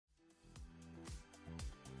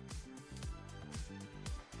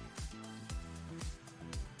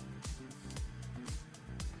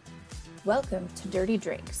Welcome to Dirty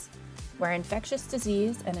Drinks, where infectious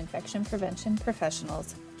disease and infection prevention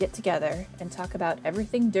professionals get together and talk about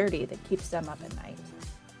everything dirty that keeps them up at night.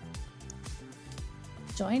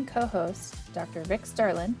 Join co-hosts Dr. Rick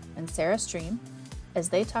Starlin and Sarah Stream as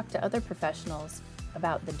they talk to other professionals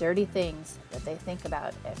about the dirty things that they think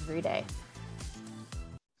about every day.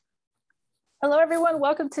 Hello, everyone.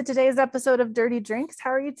 Welcome to today's episode of Dirty Drinks.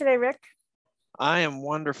 How are you today, Rick? I am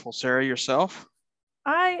wonderful. Sarah, yourself?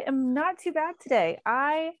 I am not too bad today.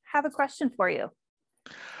 I have a question for you.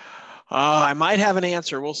 I might have an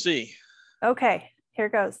answer. We'll see. Okay, here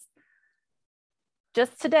goes.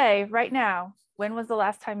 Just today, right now, when was the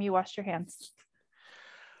last time you washed your hands?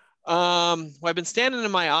 Well, I've been standing in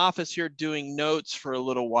my office here doing notes for a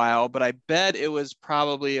little while, but I bet it was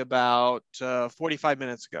probably about 45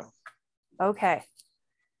 minutes ago. Okay.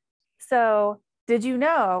 So did you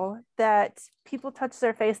know that people touch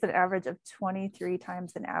their face an average of 23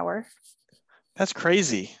 times an hour? That's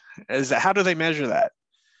crazy. How do they measure that?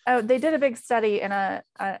 Oh, they did a big study in I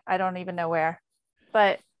don't even know where,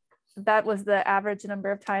 but that was the average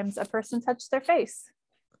number of times a person touched their face.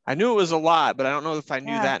 I knew it was a lot, but I don't know if I knew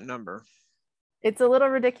that number. It's a little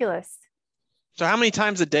ridiculous. So how many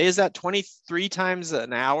times a day is that? 23 times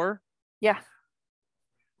an hour? Yeah.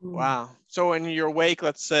 Wow. So when you're awake,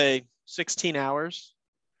 let's say 16 hours?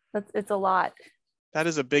 It's a lot. That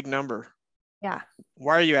is a big number. Yeah.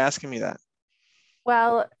 Why are you asking me that?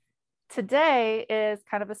 Well, today is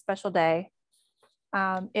kind of a special day.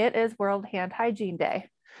 It is World Hand Hygiene Day.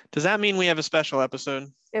 Does that mean we have a special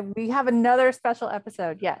episode? We have another special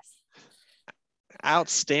episode, yes.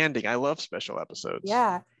 Outstanding. I love special episodes.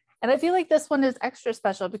 Yeah. And I feel like this one is extra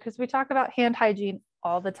special because we talk about hand hygiene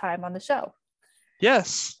all the time on the show.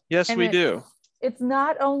 Yes, and we do. It's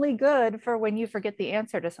not only good for when you forget the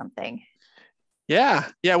answer to something. Yeah,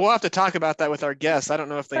 we'll have to talk about that with our guests. I don't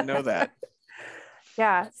know if they know that.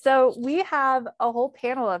 Yeah, so we have a whole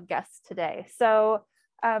panel of guests today. So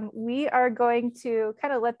we are going to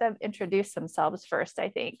kind of let them introduce themselves first, I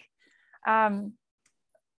think.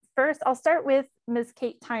 First, I'll start with Ms.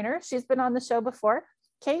 Kate Tyner. She's been on the show before.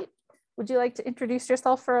 Kate, would you like to introduce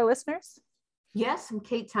yourself for our listeners? Yes, I'm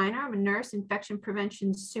Kate Tyner. I'm a nurse infection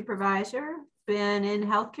prevention supervisor. Been in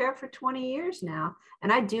healthcare for 20 years now,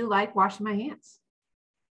 and I do like washing my hands.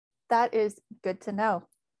 That is good to know.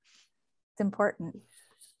 It's important.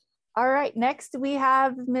 All right, next we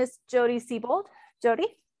have Miss Jody Siebold. Jody?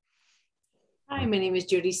 Hi, my name is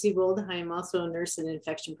Jody Siebold. I am also a nurse and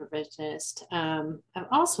infection preventionist. I've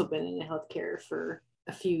also been in healthcare for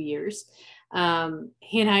a few years. Hand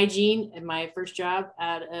hygiene, and my first job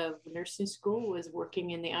out of nursing school was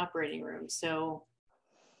working in the operating room. So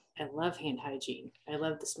I love hand hygiene. I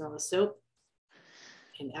love the smell of soap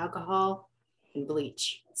and alcohol and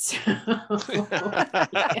bleach. So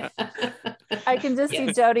yeah. I can just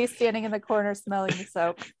see Jody standing in the corner smelling the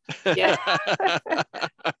soap. Yeah.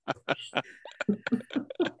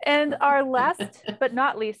 And our last but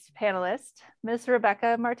not least panelist, Ms.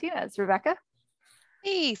 Rebecca Martinez. Rebecca?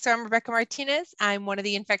 Hey, so I'm Rebecca Martinez. I'm one of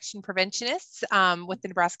the infection preventionists with the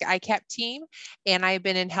Nebraska ICAP team, and I've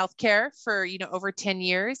been in healthcare for over 10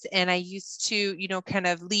 years. And I used to kind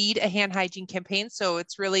of lead a hand hygiene campaign, so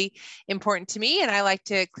it's really important to me. And I like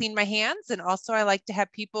to clean my hands, and also I like to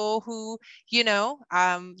have people who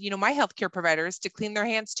my healthcare providers to clean their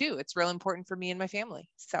hands too. It's real important for me and my family.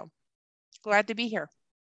 So glad to be here.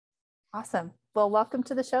 Awesome. Well, welcome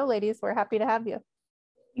to the show, ladies. We're happy to have you.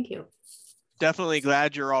 Thank you. Definitely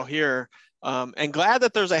glad you're all here, and glad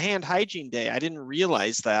that there's a hand hygiene day. I didn't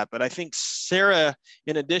realize that, but I think Sarah,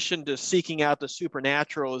 in addition to seeking out the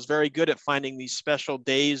supernatural, is very good at finding these special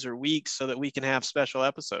days or weeks so that we can have special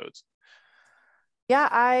episodes. Yeah,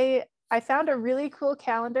 I found a really cool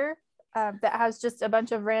calendar that has just a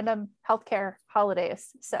bunch of random healthcare holidays.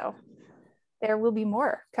 So there will be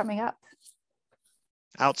more coming up.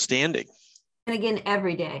 Outstanding. And again,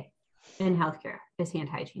 every day in healthcare is hand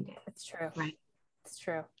hygiene day. It's true. Right. It's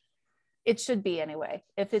true. It should be anyway.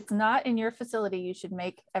 If it's not in your facility, you should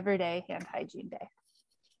make everyday hand hygiene day.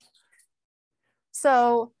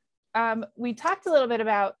 So we talked a little bit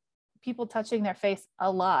about people touching their face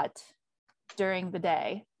a lot during the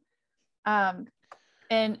day. And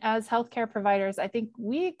as healthcare providers, I think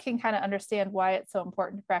we can kind of understand why it's so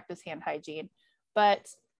important to practice hand hygiene. But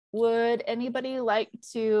would anybody like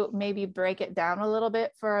to maybe break it down a little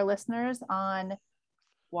bit for our listeners on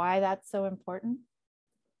why that's so important?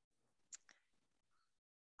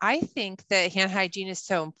 I think that hand hygiene is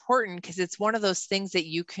so important because it's one of those things that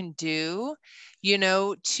you can do,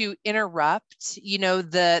 to interrupt,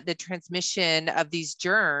 the transmission of these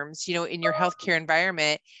germs, in your healthcare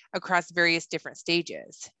environment across various different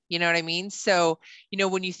stages. You know what I mean? So,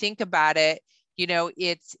 when you think about it,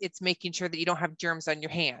 it's making sure that you don't have germs on your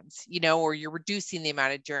hands, or you're reducing the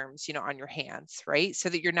amount of germs, on your hands, right? So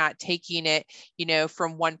that you're not taking it,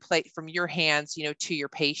 from one plate from your hands, to your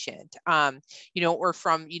patient, or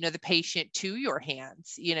from, the patient to your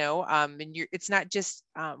hands, and it's not just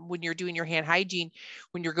when you're doing your hand hygiene,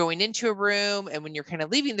 when you're going into a room and when you're kind of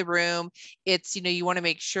leaving the room, it's, you want to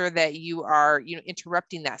make sure that you are,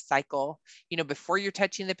 interrupting that cycle, before you're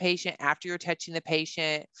touching the patient, after you're touching the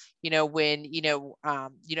patient, when,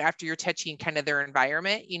 after you're touching kind of their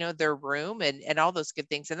environment, their room and all those good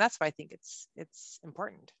things. And that's why I think it's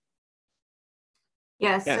important.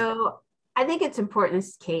 Yeah. So I think it's important,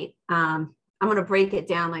 Kate. I'm going to break it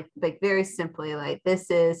down like very simply, like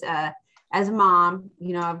this is, as a mom,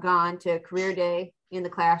 I've gone to career day in the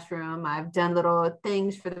classroom. I've done little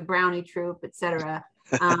things for the Brownie troop, etc.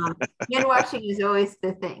 Hand washing is always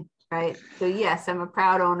the thing, right? So yes, I'm a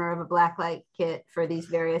proud owner of a Blacklight kit for these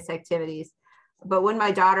various activities. But when my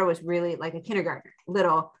daughter was really like a kindergartner,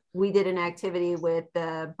 little, we did an activity with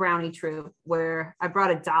the Brownie troop where I brought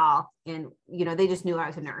a doll and, they just knew I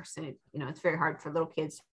was a nurse. And, it's very hard for little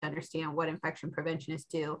kids to understand what infection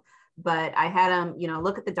preventionists do. But I had them,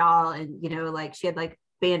 look at the doll and, like she had like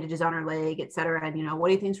bandages on her leg, et cetera. And, what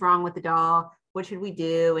do you think's wrong with the doll? What should we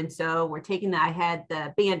do? And so we're taking I had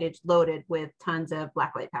the bandage loaded with tons of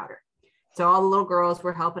Blacklight powder. So all the little girls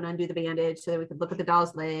were helping undo the bandage so that we could look at the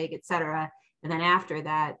doll's leg, et cetera. And then after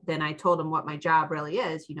that, then I told them what my job really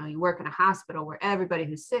is. You work in a hospital where everybody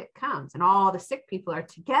who's sick comes and all the sick people are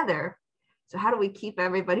together. So how do we keep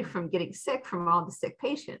everybody from getting sick from all the sick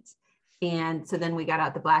patients? And so then we got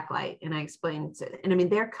out the Blacklight and I explained, and I mean,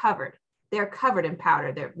 they're covered in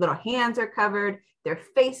powder. Their little hands are covered, their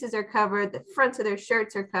faces are covered, the fronts of their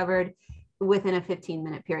shirts are covered within a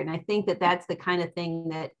 15-minute period. And I think that that's the kind of thing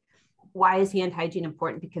that, why is hand hygiene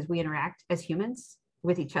important? Because we interact as humans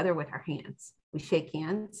with each other with our hands. We shake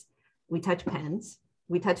hands, we touch pens,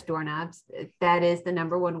 we touch doorknobs. That is the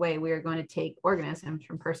number one way we are going to take organisms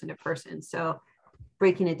from person to person. So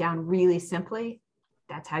breaking it down really simply,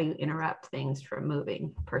 that's how you interrupt things from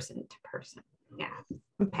moving person to person. Yeah,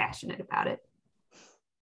 I'm passionate about it.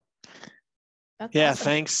 That's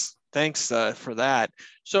awesome. Thanks for that.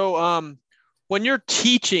 So when you're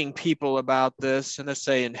teaching people about this, and let's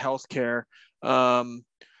say in healthcare,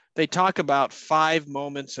 they talk about 5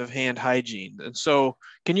 moments of hand hygiene. And so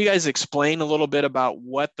can you guys explain a little bit about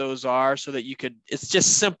what those are so that it's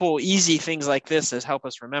just simple, easy things like this that help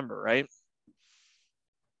us remember, right?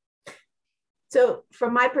 So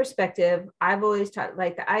from my perspective, I've always taught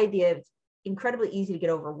like the idea of incredibly easy to get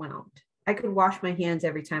overwhelmed. I could wash my hands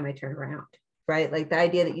every time I turn around, right? Like the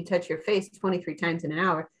idea that you touch your face 23 times in an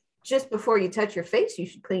hour, just before you touch your face, you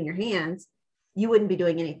should clean your hands. You wouldn't be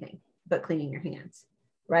doing anything but cleaning your hands,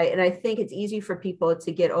 right? And I think it's easy for people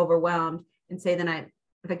to get overwhelmed and say, then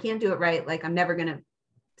if I can't do it right, like I'm never going to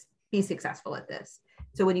be successful at this.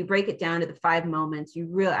 So when you break it down to the 5 moments,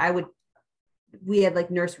 we had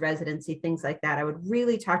like nurse residency, things like that. I would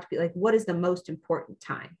really talk to people like, what is the most important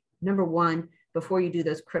time? Number one, before you do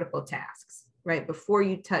those critical tasks, right? Before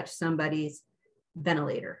you touch somebody's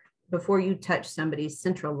ventilator, before you touch somebody's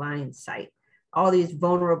central line site, all these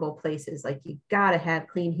vulnerable places, like you got to have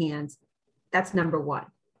clean hands. That's number one.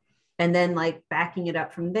 And then like backing it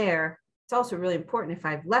up from there, it's also really important if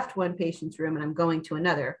I've left one patient's room and I'm going to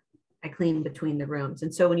another, I clean between the rooms.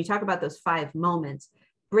 And so when you talk about those 5 moments,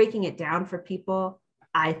 breaking it down for people,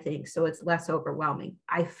 I think, so it's less overwhelming.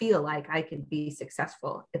 I feel like I can be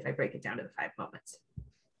successful if I break it down to the 5 moments.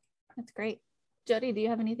 That's great. Jody, do you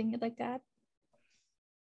have anything you'd like to add?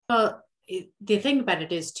 Well, the thing about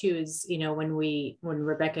it is too, is, when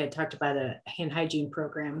Rebecca talked about a hand hygiene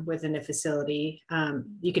program within a facility,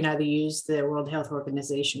 you can either use the World Health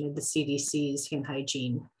Organization or the CDC's hand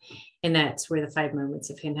hygiene. And that's where the 5 moments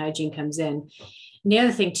of hand hygiene comes in. And the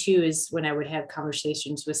other thing too, is when I would have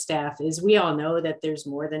conversations with staff is we all know that there's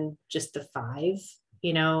more than just the 5,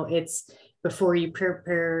 it's before you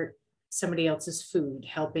prepare somebody else's food,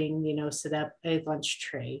 helping, set up a lunch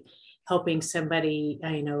tray, helping somebody,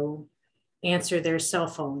 answer their cell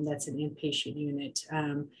phone. That's an inpatient unit.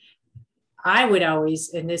 I would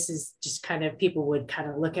always, and this is just kind of, people would kind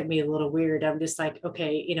of look at me a little weird. I'm just like,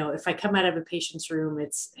 okay, if I come out of a patient's room,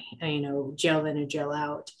 it's, gel in and gel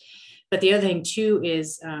out. But the other thing too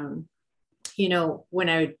is you know, when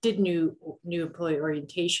I did new employee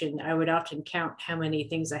orientation, I would often count how many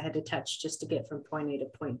things I had to touch just to get from point A to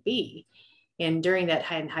point B. And during that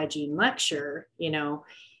hand hygiene lecture, you know,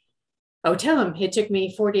 I would tell them it took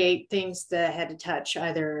me 48 things that I had to touch,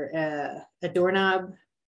 either a doorknob,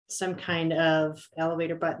 some kind of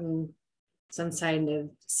elevator button, some kind of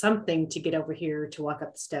something to get over here to walk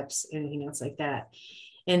up the steps, anything else like that.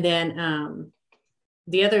 And then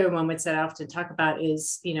the other moments that I often talk about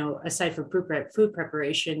is, you know, aside from food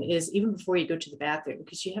preparation, is even before you go to the bathroom,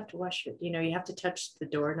 because you have to wash it, you know, you have to touch the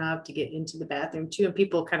doorknob to get into the bathroom too. And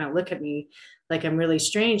people kind of look at me like I'm really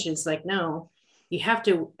strange. And it's like, no, you have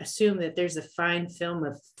to assume that there's a fine film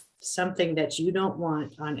of something that you don't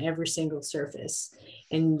want on every single surface.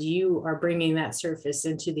 And you are bringing that surface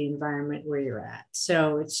into the environment where you're at.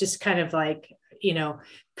 So it's just kind of like, you know,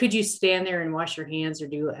 could you stand there and wash your hands or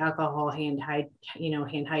do alcohol hand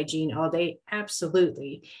hygiene all day?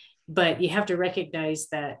 Absolutely. But you have to recognize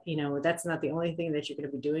that, you know, that's not the only thing that you're going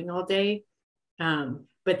to be doing all day.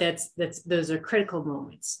 But those are critical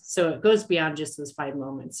moments. So it goes beyond just those 5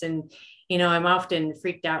 moments. And, you know, I'm often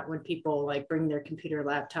freaked out when people like bring their computer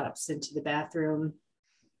laptops into the bathroom,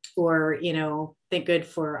 or, you know, thank good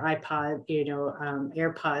for iPod, you know,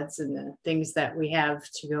 AirPods and the things that we have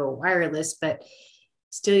to go wireless, but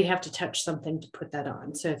still you have to touch something to put that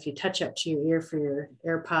on. So if you touch up to your ear for your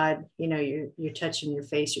AirPod, you know, you're touching your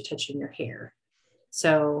face, you're touching your hair.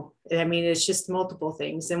 So, I mean, it's just multiple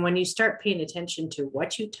things. And when you start paying attention to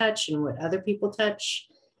what you touch and what other people touch,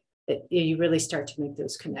 you really start to make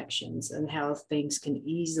those connections and how things can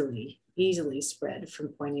easily spread from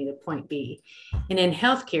point A to point B. And in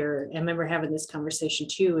healthcare, I remember having this conversation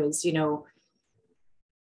too, is, you know,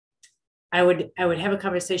 I would have a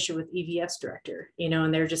conversation with EVS director, you know,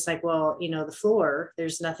 and they're just like, well, you know, the floor,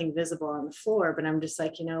 there's nothing visible on the floor. But I'm just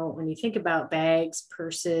like, you know, when you think about bags,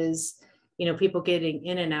 purses, you know, people getting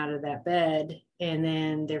in and out of that bed, and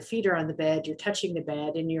then their feet are on the bed, you're touching the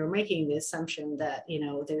bed, and you're making the assumption that, you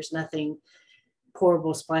know, there's nothing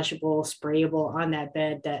pourable, splashable, sprayable on that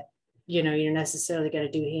bed, that, you know, you're necessarily going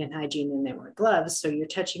to do hand hygiene and they wear gloves. So you're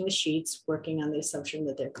touching the sheets, working on the assumption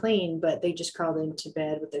that they're clean, but they just crawled into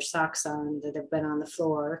bed with their socks on, that have been on the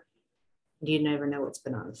floor. You never know what's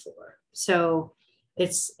been on the floor. So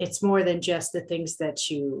it's more than just the things that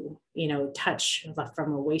you know, touch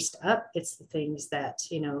from a waist up. It's the things that,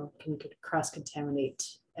 you know, can cross-contaminate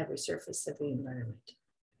every surface of the environment.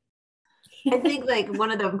 I think like one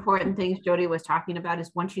of the important things Jody was talking about is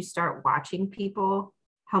once you start watching people,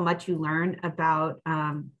 how much you learn about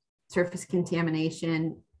surface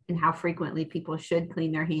contamination and how frequently people should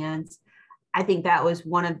clean their hands. I think that was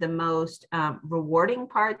one of the most rewarding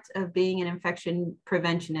parts of being an infection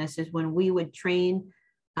preventionist, is when we would train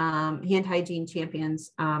hand hygiene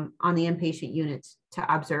champions on the inpatient units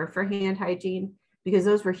to observe for hand hygiene, because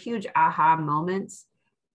those were huge aha moments.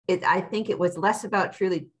 I think it was less about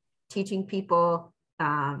truly teaching people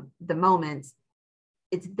the moments.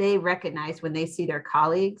 It's they recognize when they see their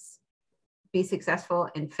colleagues be successful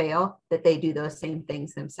and fail, that they do those same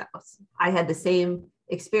things themselves. I had the same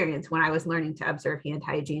experience when I was learning to observe hand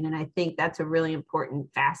hygiene. And I think that's a really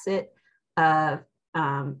important facet of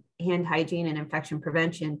hand hygiene and infection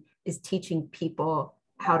prevention, is teaching people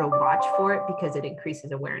how to watch for it, because it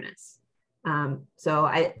increases awareness. So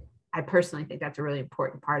I personally think that's a really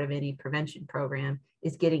important part of any prevention program,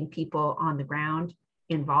 is getting people on the ground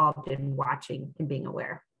involved in watching and being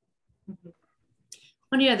aware. Mm-hmm.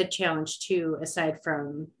 One other challenge too, aside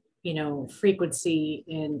from, you know, frequency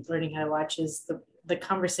and learning how to watch, is the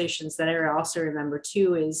conversations that I also remember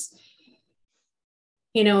too, is,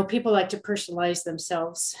 you know, people like to personalize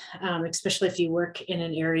themselves, especially if you work in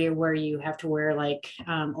an area where you have to wear like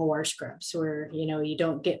OR scrubs, where, you know, you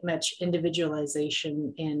don't get much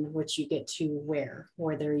individualization in what you get to wear,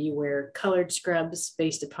 whether you wear colored scrubs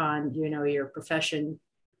based upon, you know, your profession.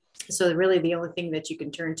 So really the only thing that you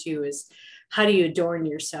can turn to is, how do you adorn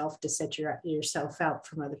yourself to set yourself out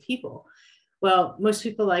from other people? Well, most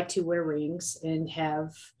people like to wear rings and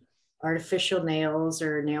have artificial nails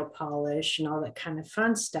or nail polish and all that kind of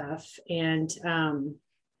fun stuff. And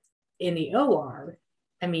in the OR,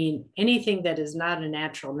 I mean, anything that is not a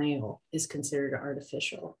natural nail is considered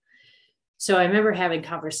artificial. So I remember having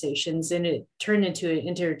conversations, and it turned into an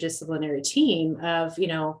interdisciplinary team of, you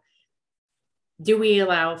know, do we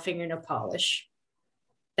allow fingernail polish?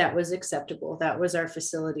 That was acceptable. That was our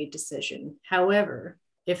facility decision. However,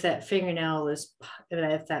 if that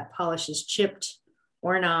if that polish is chipped,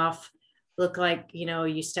 worn off, look like, you know,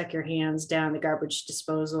 you stuck your hands down the garbage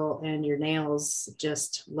disposal and your nails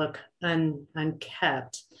just look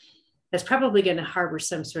unkept, that's probably going to harbor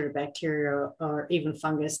some sort of bacteria or even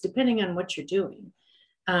fungus, depending on what you're doing.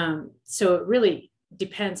 So it really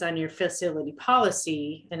depends on your facility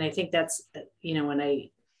policy. And I think that's, when I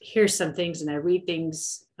hear some things and I read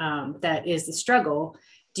things, that is the struggle.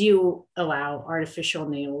 Do you allow artificial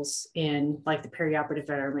nails in like the perioperative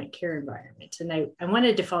environment, care environment? And I want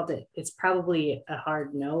to default that it's probably a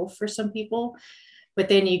hard no for some people, but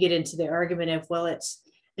then you get into the argument of, well, it's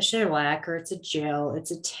a shellac or it's a gel,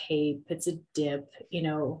 it's a tape, it's a dip,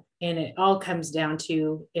 and it all comes down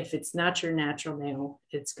to, if it's not your natural nail,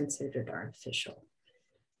 it's considered artificial.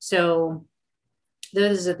 So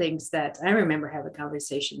those are the things that I remember having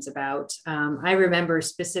conversations about. I remember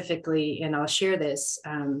specifically, and I'll share this,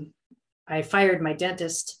 I fired my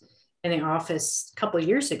dentist in the office a couple of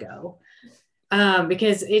years ago,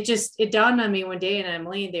 because it dawned on me one day, and I'm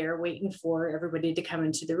laying there waiting for everybody to come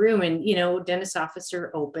into the room, and, dentist office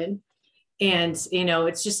are open. And,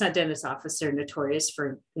 it's just not dentist office are notorious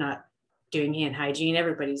for not doing hand hygiene.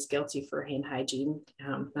 Everybody's guilty for hand hygiene,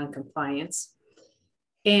 non-compliance.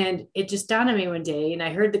 And it just dawned on me one day, and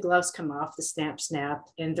I heard the gloves come off, the snap,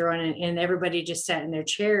 and throwing it, and everybody just sat in their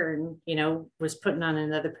chair and, was putting on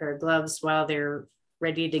another pair of gloves while they're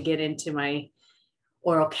ready to get into my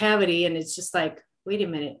oral cavity. And it's just like, wait a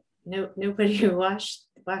minute, nobody washed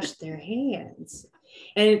their hands.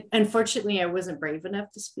 And unfortunately, I wasn't brave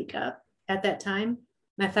enough to speak up at that time.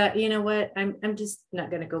 And I thought, you know what, I'm just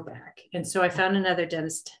not going to go back. And so I found another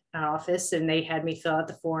dentist office, and they had me fill out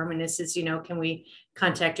the form. And it says, can we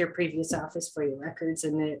contact your previous office for your records?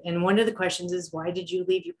 And one of the questions is, why did you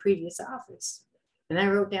leave your previous office? And I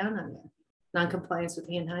wrote down on there, non-compliance with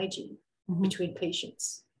hand hygiene between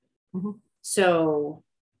patients. So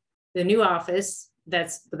the new office,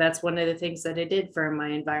 that's one of the things that I did for my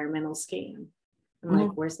environmental scan. I'm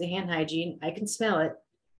like, where's the hand hygiene? I can smell it,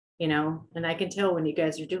 and I can tell when you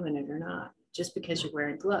guys are doing it or not, just because you're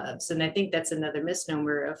wearing gloves. And I think that's another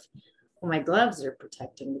misnomer of, well, my gloves are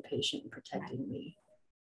protecting the patient and protecting me.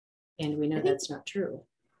 And we know that's not true.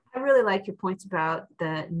 I really like your points about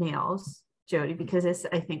the nails, Jody, because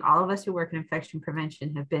I think all of us who work in infection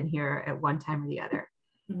prevention have been here at one time or the other.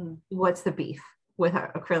 What's the beef with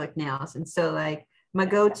acrylic nails? And so like my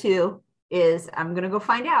go-to is, I'm going to go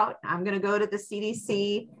find out. I'm going to go to the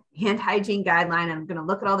CDC hand hygiene guideline. I'm going to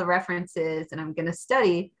look at all the references, and I'm going to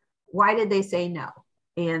study, why did they say no?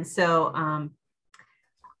 And so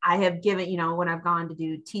I have given, when I've gone to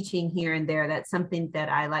do teaching here and there, that's something that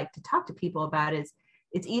I like to talk to people about. Is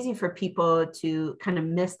it's easy for people to kind of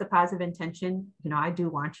miss the positive intention. I do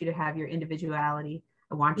want you to have your individuality.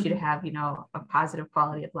 I want you to have, a positive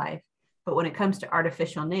quality of life. But when it comes to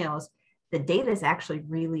artificial nails, the data is actually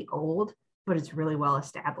really old, but it's really well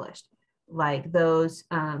established. Like those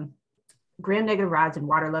gram-negative rods and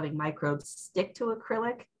water-loving microbes stick to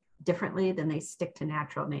acrylic differently than they stick to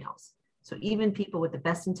natural nails. So even people with the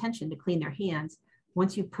best intention to clean their hands,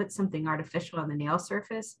 once you put something artificial on the nail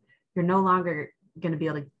surface, you're no longer going to be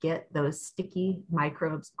able to get those sticky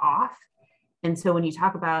microbes off. And so when you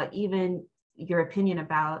talk about even your opinion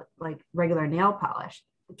about like regular nail polish,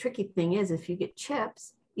 the tricky thing is, if you get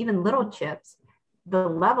chips, even little chips, the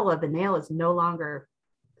level of the nail is no longer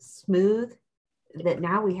smooth, that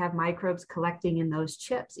now we have microbes collecting in those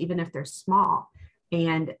chips, even if they're small.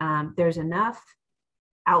 And there's enough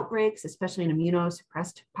outbreaks, especially in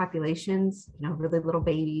immunosuppressed populations, really little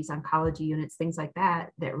babies, oncology units, things like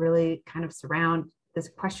that, that really kind of surround this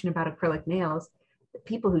question about acrylic nails. The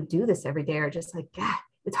people who do this every day are just like, God,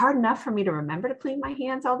 it's hard enough for me to remember to clean my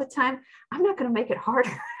hands all the time. I'm not going to make it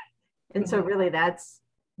harder. And so really that's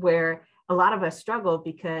where a lot of us struggle,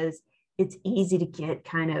 because it's easy to get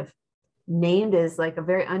kind of named as like a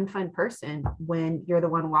very unfun person when you're the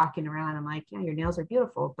one walking around and like, yeah, your nails are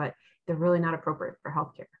beautiful, but they're really not appropriate for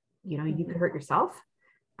healthcare. You could hurt yourself.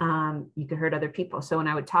 You could hurt other people. So when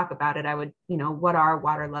I would talk about it, I would, what are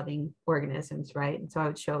water loving organisms, right? And so I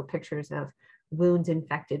would show pictures of wounds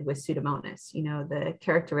infected with Pseudomonas, the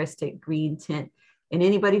characteristic green tint. And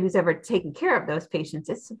anybody who's ever taken care of those patients,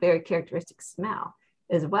 it's a very characteristic smell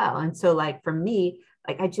as well. And so like for me,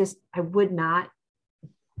 like I would not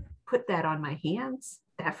put that on my hands.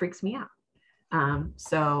 That freaks me out.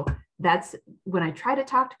 So that's when I try to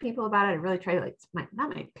talk to people about it. I really try to, like, it's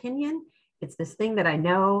not my opinion. It's this thing that I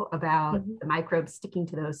know about the microbes sticking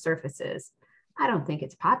to those surfaces. I don't think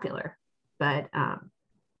it's popular, but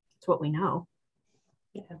it's what we know.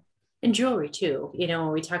 Yeah. And jewelry too.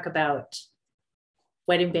 When we talk about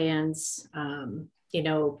wedding bands,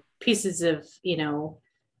 pieces of,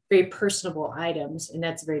 very personable items, and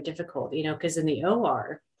that's very difficult, because in the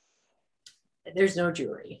OR, there's no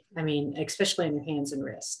jewelry. I mean, especially on your hands and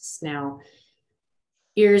wrists. Now,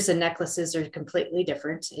 Ears and necklaces are completely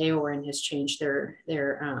different. AORN has changed their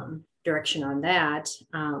direction on that.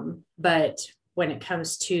 But when it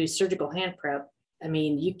comes to surgical hand prep, I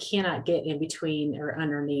mean, you cannot get in between or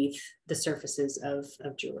underneath the surfaces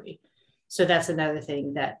of jewelry. So that's another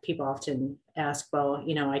thing that people often ask, well,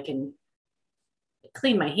 you know, I can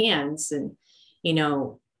clean my hands and, you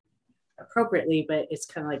know, appropriately, but it's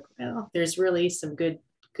kind of like, well, there's really some good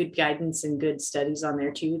guidance and good studies on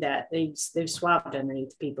there too, that they've swabbed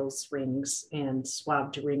underneath people's rings and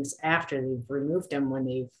swabbed rings after they've removed them when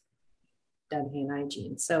they've done hand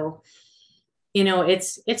hygiene. So, you know,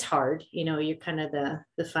 it's hard, you know, you're kind of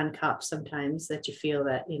the fun cop sometimes, that you feel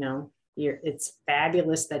that, you know, it's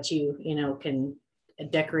fabulous that you know, can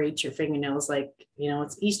decorate your fingernails like, you know,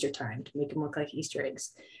 it's Easter time to make them look like Easter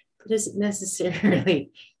eggs. But is it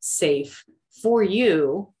necessarily safe for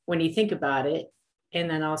you when you think about it? And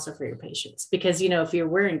then also for your patients, because, you know, if you're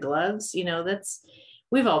wearing gloves, you know,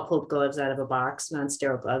 we've all pulled gloves out of a box,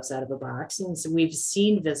 non-sterile gloves out of a box. And so we've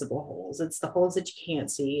seen visible holes. It's the holes that you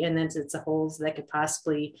can't see. And then it's the holes that could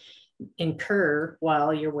possibly incur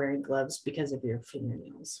while you're wearing gloves because of your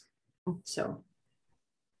fingernails. So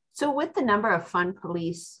with the number of fun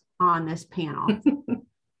police on this panel,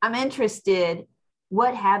 I'm interested,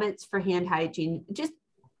 what habits for hand hygiene, just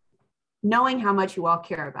knowing how much you all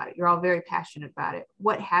care about it, you're all very passionate about it.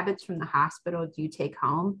 What habits from the hospital do you take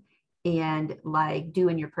home and like do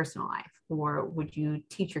in your personal life? Or would you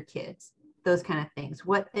teach your kids? Those kind of things.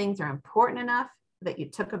 What things are important enough that you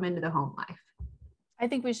took them into the home life? I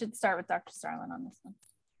think we should start with Dr. Starlin on this one.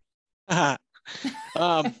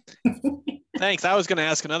 Thanks. I was going to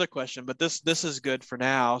ask another question, but this is good for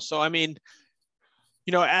now. So, I mean,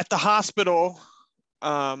 you know, at the hospital,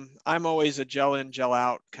 I'm always a gel in, gel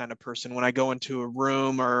out kind of person when I go into a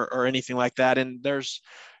room or anything like that. And there's,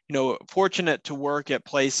 you know, fortunate to work at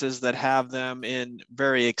places that have them in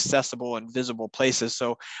very accessible and visible places.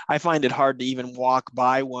 So I find it hard to even walk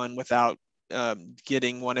by one without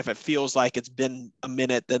getting one if it feels like it's been a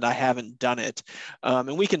minute that I haven't done it.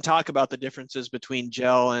 And we can talk about the differences between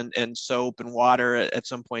gel and soap and water at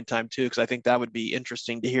some point in time too, because I think that would be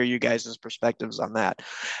interesting to hear you guys' perspectives on that.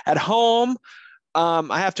 At home,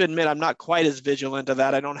 I have to admit, I'm not quite as vigilant of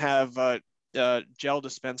that. I don't have gel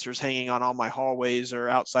dispensers hanging on all my hallways or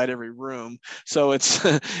outside every room. So it's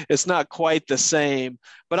it's not quite the same.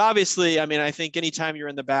 But obviously, I mean, I think anytime you're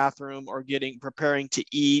in the bathroom or preparing to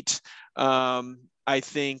eat, I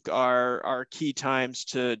think are key times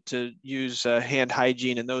to use hand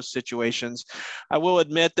hygiene in those situations. I will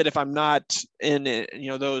admit that if I'm not in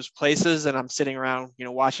those places and I'm sitting around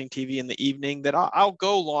watching TV in the evening, that I'll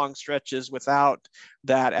go long stretches without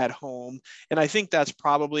that at home, and I think that's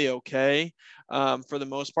probably okay for the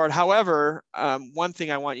most part. However, one thing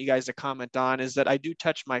I want you guys to comment on is that I do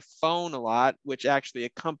touch my phone a lot, which actually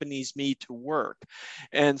accompanies me to work,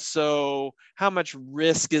 and so how much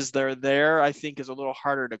risk is there, I think is a little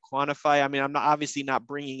harder to quantify. I mean, I'm obviously not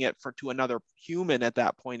bringing it to another human at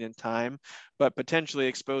that point in time, but potentially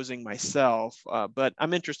exposing myself. But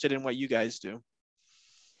I'm interested in what you guys do.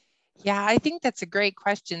 Yeah, I think that's a great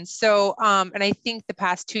question. So, and I think the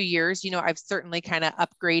past 2 years, I've certainly kind of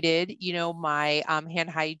upgraded, my hand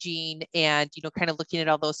hygiene and, kind of looking at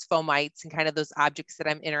all those fomites and kind of those objects that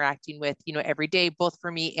I'm interacting with, every day, both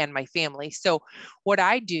for me and my family. So what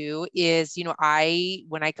I do is,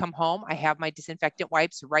 when I come home, I have my disinfectant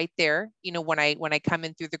wipes right there. When I come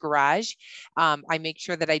in through the garage, I make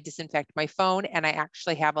sure that I disinfect my phone, and I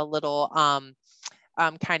actually have a little,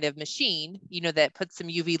 kind of machine, that puts some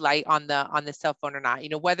UV light on the cell phone or not,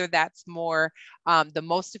 whether that's more the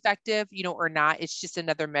most effective, or not. It's just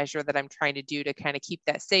another measure that I'm trying to do to kind of keep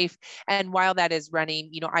that safe. And while that is running,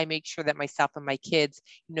 I make sure that myself and my kids,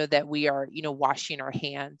 that we are, washing our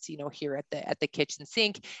hands, here at the kitchen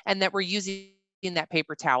sink, and that we're using that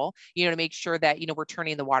paper towel, to make sure that, we're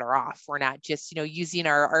turning the water off. We're not just, using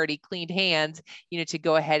our already cleaned hands, to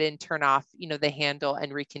go ahead and turn off, the handle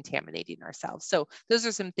and recontaminating ourselves. So those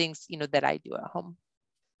are some things, that I do at home.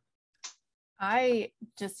 I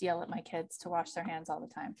just yell at my kids to wash their hands all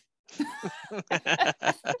the time.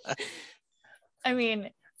 I mean,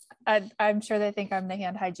 I'm sure they think I'm the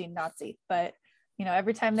hand hygiene Nazi, but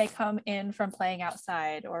every time they come in from playing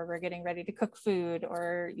outside, or we're getting ready to cook food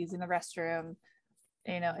or using the restroom,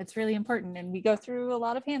 it's really important. And we go through a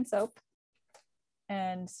lot of hand soap,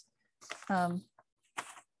 and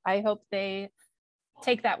I hope they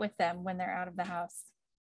take that with them when they're out of the house.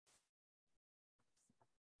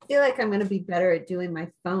 I feel like I'm going to be better at doing my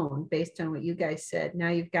phone based on what you guys said. Now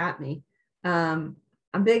you've got me. I'm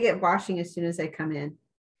big at washing as soon as I come in.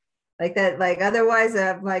 Like that, like otherwise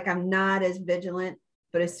I'm not as vigilant.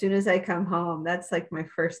 but as soon as I come home, that's like my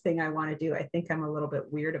first thing I want to do. I think I'm a little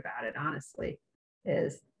bit weird about it, honestly,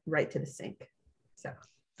 is right to the sink. So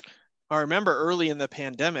I remember early in the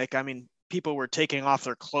pandemic, I mean, people were taking off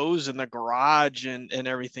their clothes in the garage and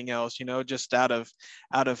everything else, you know, just out of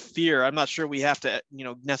fear. I'm not sure we have to, you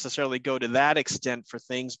know, necessarily go to that extent for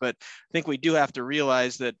things, but I think we do have to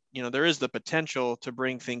realize that, you know, there is the potential to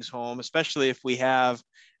bring things home, especially if we have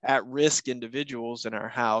at-risk individuals in our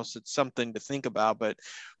house. It's something to think about, but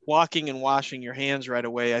walking and washing your hands right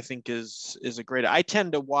away, I think is a great, I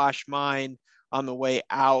tend to wash mine on the way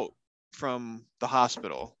out from the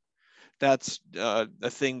hospital. That's a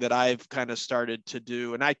thing that I've kind of started to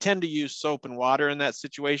do. And I tend to use soap and water in that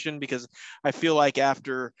situation because I feel like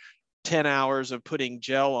after 10 hours of putting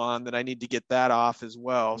gel on that I need to get that off as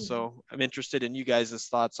well. So I'm interested in you guys'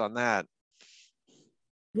 thoughts on that.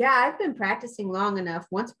 yeah, I've been practicing long enough.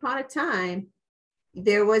 Once upon a time,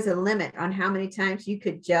 there was a limit on how many times you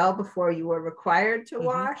could gel before you were required to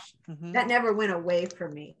wash. That never went away for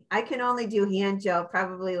me. I can only do hand gel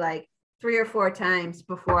probably like 3 or 4 times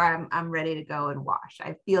before I'm ready to go and wash.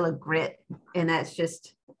 I feel a grit, and that's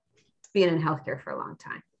just being in healthcare for a long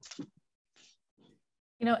time.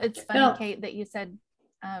 You know, it's funny, Kate, that you said,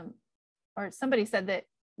 or somebody said that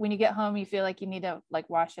when you get home, you feel like you need to like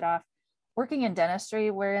wash it off. Working in dentistry,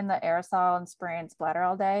 we're in the aerosol and spray and splatter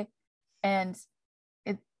all day. And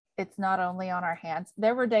it's not only on our hands.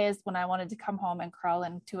 There were days when I wanted to come home and crawl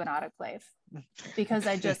into an autoclave because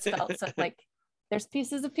I just felt so like there's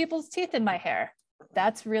pieces of people's teeth in my hair.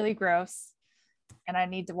 That's really gross. And I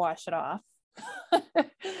need to wash it off.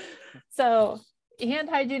 So hand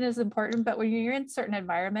hygiene is important, but when you're in certain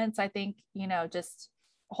environments, I think, you know, just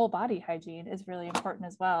whole body hygiene is really important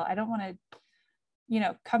as well. I don't want to, you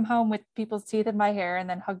know, come home with people's teeth in my hair and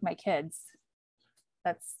then hug my kids.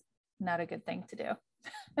 That's not a good thing to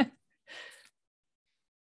do.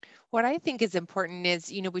 What I think is important is,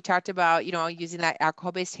 you know, we talked about, you know, using that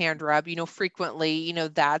alcohol-based hand rub, you know, frequently, you know,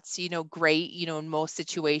 that's, you know, great, you know, in most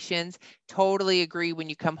situations. Totally agree. When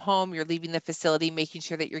you come home, you're leaving the facility, making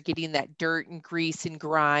sure that you're getting that dirt and grease and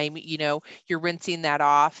grime, you know, you're rinsing that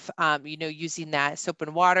off, you know, using that soap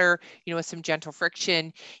and water, you know, with some gentle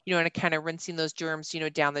friction, you know, and kind of rinsing those germs, you know,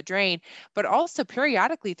 down the drain, but also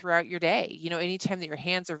periodically throughout your day, you know, anytime that your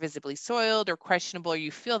hands are visibly soiled or questionable, or you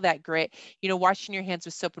feel that grit, you know, washing your hands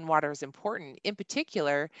with soap and water is important, in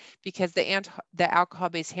particular because the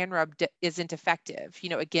alcohol-based hand rub isn't effective, you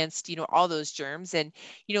know, against, you know, all those germs. And,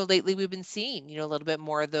 you know, lately we've been seeing, you know, a little bit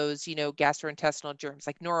more of those, you know, gastrointestinal germs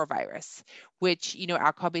like norovirus, which, you know,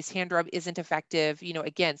 alcohol-based hand rub isn't effective, you know,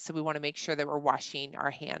 against. So we want to make sure that we're washing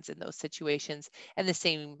our hands in those situations, and the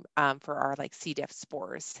same for our like C. diff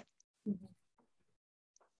spores.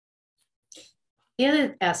 The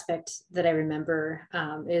other aspect that I remember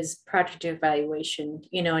is project evaluation,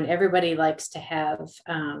 you know, and everybody likes to have,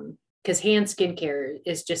 because hand skincare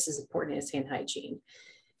is just as important as hand hygiene.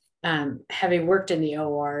 Having worked in the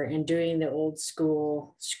OR and doing the old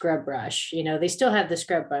school scrub brush, you know, they still have the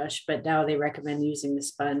scrub brush, but now they recommend using the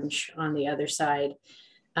sponge on the other side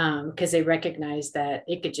because they recognize that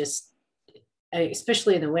it could just,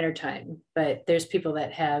 especially in the wintertime, but there's people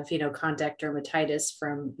that have, you know, contact dermatitis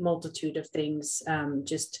from multitude of things,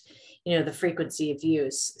 just, you know, the frequency of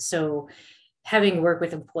use. So having worked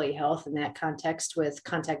with employee health in that context with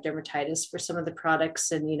contact dermatitis for some of the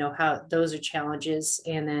products, and, you know, how those are challenges,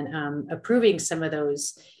 and then approving some of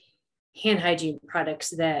those hand hygiene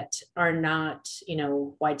products that are not, you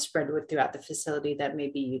know, widespread throughout the facility, that may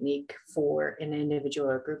be unique for an individual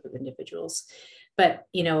or a group of individuals. But,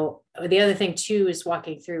 you know, the other thing too is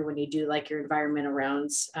walking through when you do like your environmental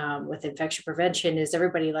rounds with infection prevention is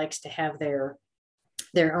everybody likes to have their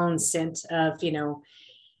own scent of, you know,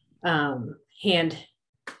 hand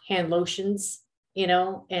lotions, you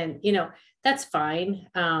know, and, you know, that's fine.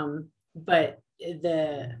 But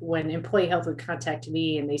when employee health would contact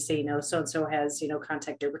me and they say, you know, so-and-so has, you know,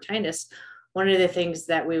 contact dermatitis, one of the things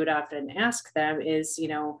that we would often ask them is, you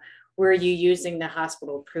know, were you using the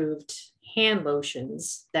hospital approved hand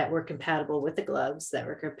lotions that were compatible with the gloves, that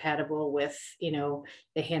were compatible with, you know,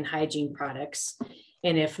 the hand hygiene products?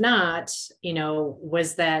 And if not, you know,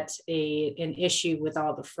 was that an issue with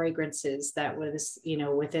all the fragrances that was, you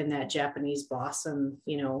know, within that Japanese blossom,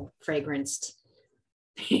 you know, fragranced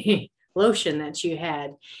lotion that you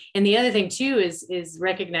had? And the other thing too is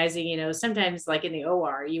recognizing, you know, sometimes like in the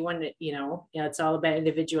OR, you want to, you know, it's all about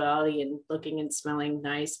individuality and looking and smelling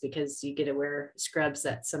nice because you get to wear scrubs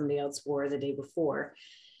that somebody else wore the day before,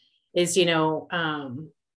 is, you know,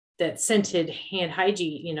 that scented hand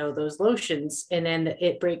hygiene, you know, those lotions, and then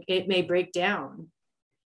it may break down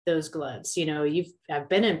those gloves. I've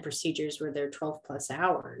been in procedures where they're 12 plus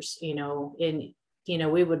hours, and,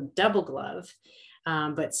 we would double glove.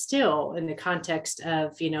 But still in the context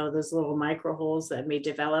of, those little micro holes that may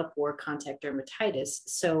develop or contact dermatitis.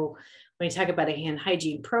 So when you talk about a hand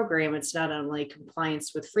hygiene program, it's not only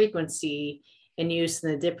compliance with frequency and use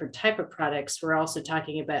in the different type of products, we're also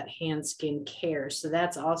talking about hand skin care. So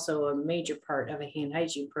that's also a major part of a hand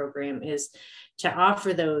hygiene program, is to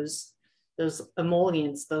offer those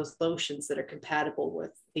emollients, those lotions that are compatible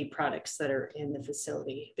with the products that are in the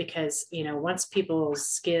facility. Because, once people's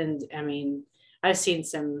skin, I mean, I've seen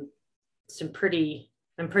some pretty,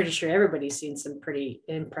 I'm pretty sure everybody's seen some pretty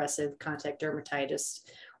impressive contact dermatitis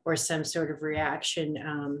or some sort of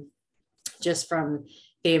reaction just from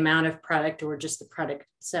the amount of product or just the product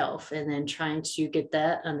itself, and then trying to get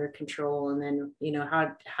that under control. And then,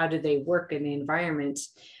 how do they work in the environment,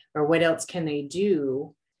 or what else can they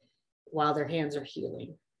do while their hands are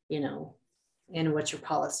healing, and what's your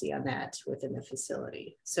policy on that within the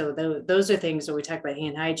facility? So those are things when we talk about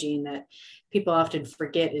hand hygiene that people often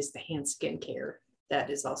forget, is the hand skin care. That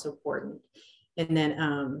is also important. And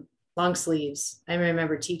then long sleeves. I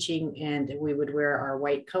remember teaching, and we would wear our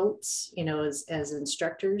white coats, as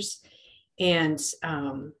instructors. And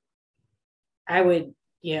I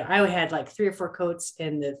had like 3 or 4 coats,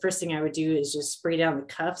 and the first thing I would do is just spray down the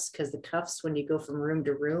cuffs, because the cuffs, when you go from room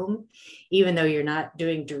to room, even though you're not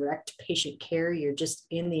doing direct patient care, you're just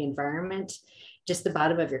in the environment, just the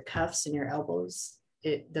bottom of your cuffs and your elbows,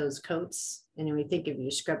 those coats. And when we think of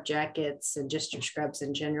your scrub jackets and just your scrubs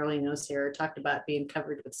in general, Sarah talked about being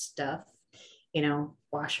covered with stuff,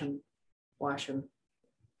 wash them.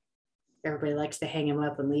 Everybody likes to hang them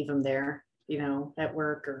up and leave them there, at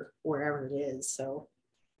work or wherever it is. So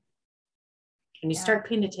when you start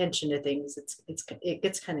paying attention to things, it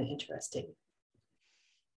gets kind of interesting.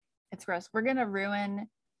 It's gross. We're going to ruin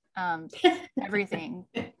everything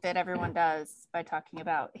that everyone does by talking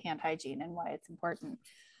about hand hygiene and why it's important.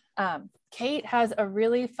 Kate has a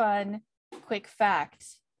really fun, quick fact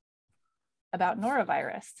about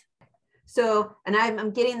norovirus. So, and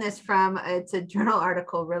I'm getting this from, it's a journal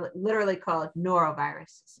article literally called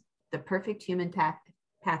Norovirus, the perfect human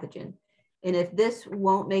pathogen. And if this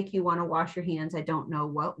won't make you want to wash your hands, I don't know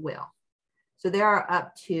what will. So there are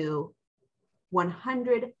up to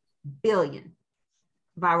 100 billion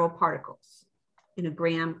viral particles in a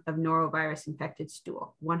gram of norovirus infected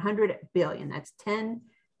stool. 100 billion, that's 10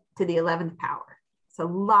 to the 11th power. It's a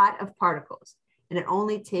lot of particles, and it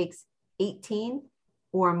only takes 18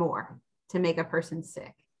 or more to make a person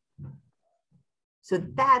sick. So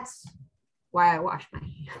that's why I wash my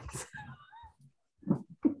hands.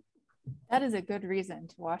 That is a good reason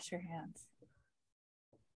to wash your hands.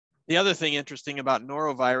 The other thing interesting about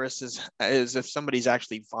norovirus is if somebody's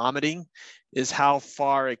actually vomiting, is how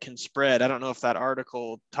far it can spread. I don't know if that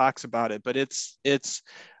article talks about it, but it's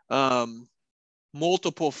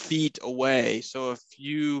multiple feet away. So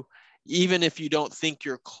even if you don't think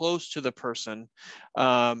you're close to the person,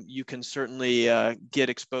 you can certainly get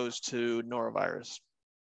exposed to norovirus.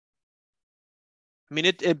 I mean,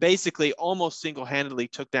 it basically almost single-handedly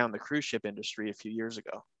took down the cruise ship industry a few years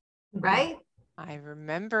ago. Right? I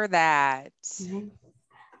remember that. Mm-hmm.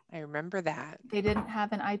 I remember that. They didn't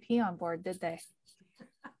have an IP on board, did they?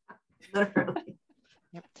 Literally.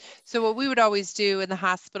 Yep. So what we would always do in the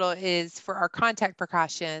hospital is, for our contact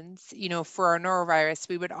precautions, for our norovirus,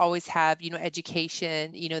 we would always have,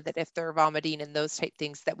 education, that if they're vomiting and those type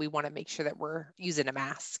things, that we want to make sure that we're using a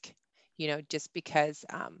mask, just because,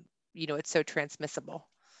 it's so transmissible.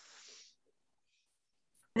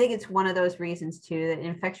 I think it's one of those reasons too that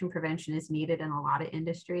infection prevention is needed in a lot of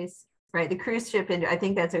industries, right? The cruise ship, and I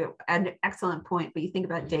think that's an excellent point. But you think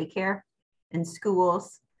about daycare and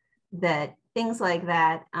schools, that things like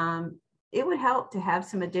that, it would help to have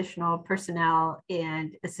some additional personnel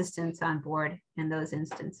and assistance on board in those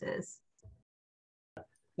instances.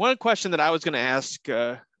 One question that I was going to ask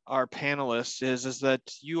our panelists is that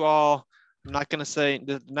you all, I'm not going to say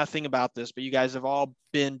nothing about this, but you guys have all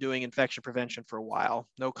been doing infection prevention for a while.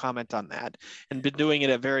 No comment on that. And been doing it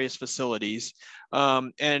at various facilities.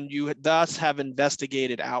 And you thus have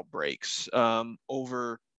investigated outbreaks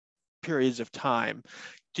over periods of time.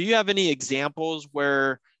 Do you have any examples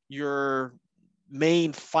where your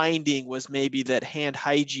main finding was maybe that hand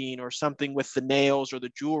hygiene or something with the nails or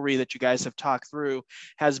the jewelry that you guys have talked through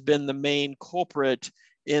has been the main culprit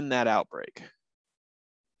in that outbreak?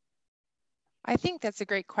 I think that's a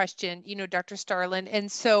great question, Dr. Starland.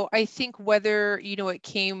 And so I think whether, it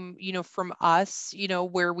came, from us,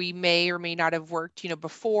 where we may or may not have worked,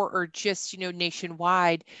 before, or just,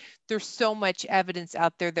 nationwide, there's so much evidence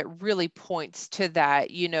out there that really points to that,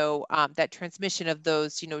 that transmission of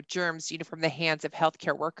those, germs, from the hands of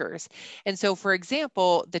healthcare workers. And so, for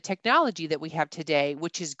example, the technology that we have today,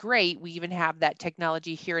 which is great, we even have that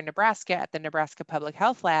technology here in Nebraska at the Nebraska Public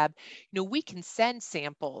Health Lab, we can send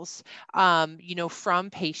samples from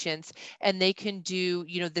patients, and they can do,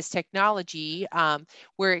 this technology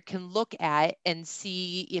where it can look at and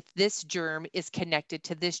see if this germ is connected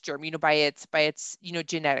to this germ, by its,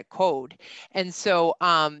 genetic code. And so,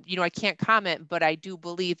 I can't comment, but I do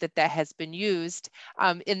believe that has been used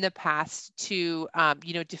in the past to,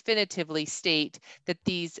 definitively state that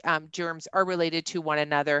these germs are related to one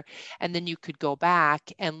another. And then you could go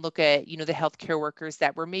back and look at, the healthcare workers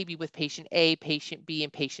that were maybe with patient A, patient B,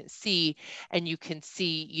 and patient C, and you can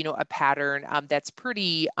see, a pattern that's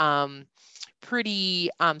pretty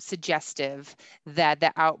suggestive that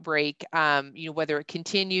the outbreak, whether it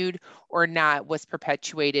continued or not, was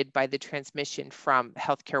perpetuated by the transmission from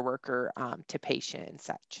healthcare worker to patient and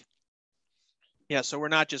such. Yeah, so we're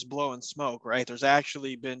not just blowing smoke, right? There's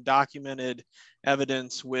actually been documented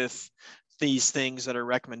evidence with these things that are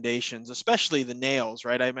recommendations, especially the nails,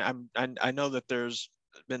 right? I know that there's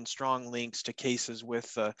been strong links to cases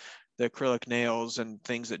with the acrylic nails and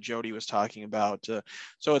things that Jody was talking about.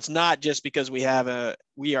 So it's not just because we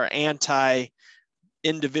are anti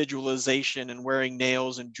individualization and wearing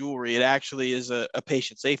nails and jewelry. It actually is a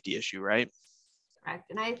patient safety issue, right?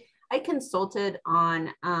 Correct. And I consulted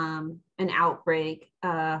on an outbreak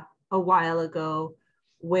a while ago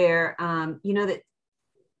where, that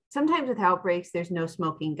sometimes with outbreaks, there's no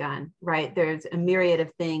smoking gun, right? There's a myriad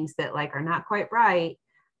of things that are not quite right.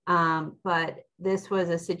 But this was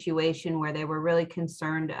a situation where they were really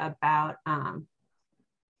concerned about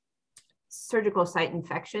surgical site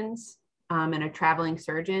infections and a traveling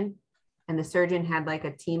surgeon. And the surgeon had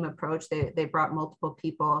a team approach. They brought multiple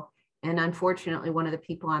people. And unfortunately, one of the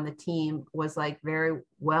people on the team was very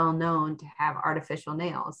well known to have artificial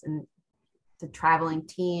nails. And it's a traveling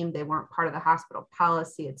team. They weren't part of the hospital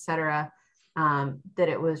policy, et cetera, that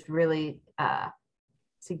it was really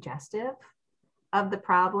suggestive of the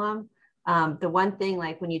problem. The one thing,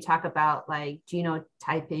 when you talk about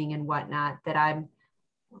genotyping and whatnot, that I'm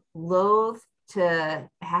loath to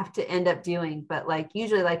have to end up doing, but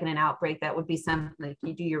usually in an outbreak, that would be something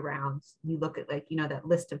you do your rounds, you look at that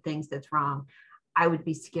list of things that's wrong. I would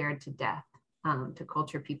be scared to death to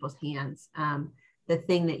culture people's hands. The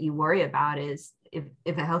thing that you worry about is if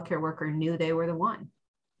a healthcare worker knew they were the one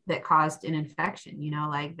that caused an infection,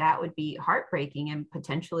 that would be heartbreaking and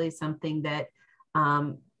potentially something that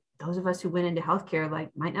those of us who went into healthcare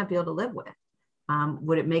might not be able to live with.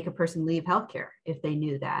 Would it make a person leave healthcare if they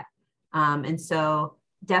knew that? And so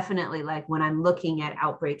definitely when I'm looking at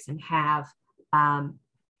outbreaks and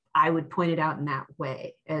I would point it out in that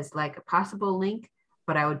way as a possible link,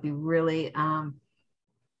 but I would be really, that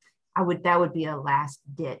would be a last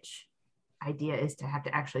ditch idea, is to have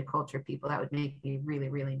to actually culture people. That would make me really,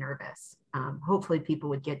 really nervous. Hopefully people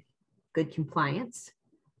would get good compliance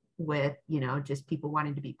with, just people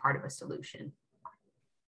wanting to be part of a solution.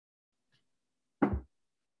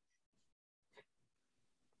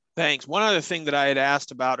 Thanks. One other thing that I had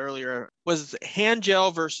asked about earlier was hand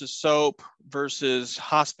gel versus soap versus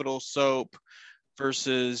hospital soap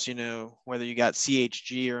versus, whether you got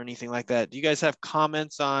CHG or anything like that. Do you guys have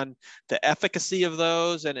comments on the efficacy of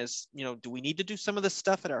those? And do we need to do some of this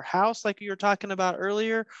stuff at our house like you were talking about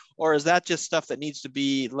earlier? Or is that just stuff that needs to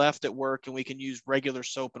be left at work and we can use regular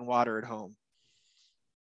soap and water at home?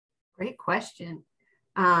 Great question.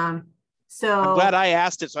 So I'm glad I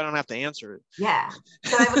asked it so I don't have to answer it. Yeah.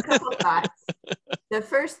 So I have a couple thoughts. The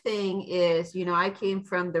first thing is, I came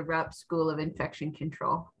from the Rupp School of Infection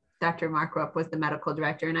Control. Dr. Mark Rupp was the medical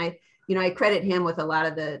director. And I credit him with a lot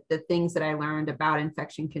of the things that I learned about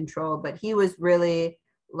infection control, but he was really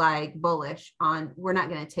bullish on, we're not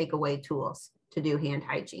going to take away tools to do hand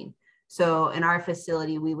hygiene. So in our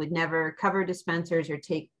facility, we would never cover dispensers or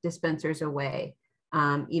take dispensers away.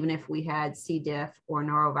 Even if we had C. diff or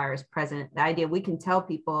norovirus present. The idea, we can tell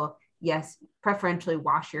people, yes, preferentially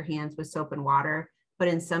wash your hands with soap and water, but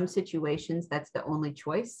in some situations, that's the only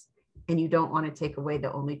choice. And you don't want to take away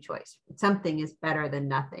the only choice. Something is better than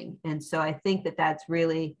nothing. And so I think that's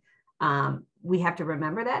really, we have to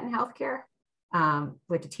remember that in healthcare.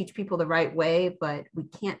 We have to teach people the right way, but we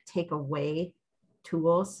can't take away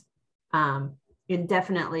tools. And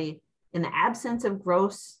definitely in the absence of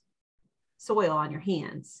gross soil on your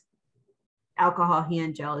hands, alcohol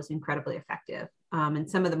hand gel is incredibly effective. And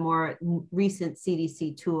some of the more recent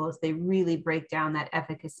CDC tools, they really break down that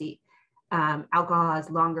efficacy. Alcohol has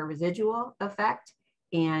longer residual effect,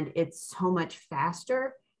 and it's so much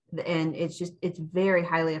faster, and it's very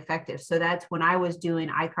highly effective. So that's when I was doing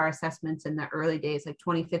ICAR assessments in the early days, like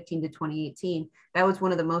 2015 to 2018, that was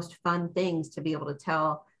one of the most fun things to be able to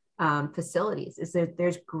tell facilities, is that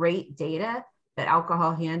there's great data that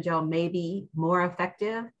alcohol hand gel may be more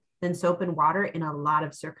effective than soap and water in a lot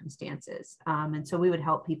of circumstances. And so we would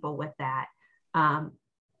help people with that. And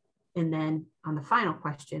then on the final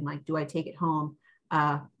question, like, do I take it home?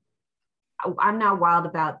 I'm not wild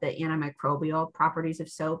about the antimicrobial properties of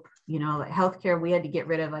soap. You know, like healthcare, we had to get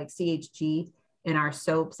rid of like CHG in our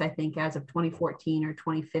soaps, I think as of 2014 or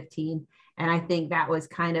 2015. And I think that was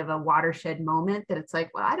kind of a watershed moment that it's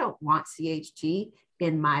like, well, I don't want CHG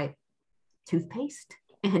in my toothpaste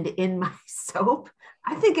and in my soap.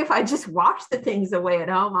 I think if I just wash the things away at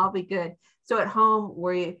home, I'll be good. So at home,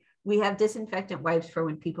 we have disinfectant wipes for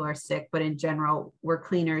when people are sick, but in general, we're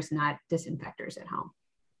cleaners, not disinfectors at home.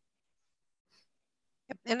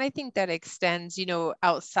 And I think that extends, you know,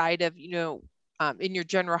 outside of, you know, in your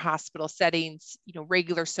general hospital settings, you know,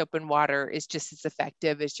 regular soap and water is just as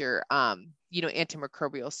effective as your, you know,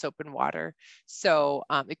 antimicrobial soap and water. So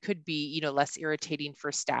it could be, you know, less irritating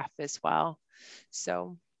for staff as well.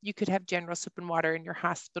 So you could have general soap and water in your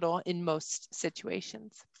hospital in most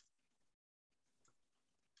situations.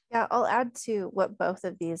 Yeah, I'll add to what both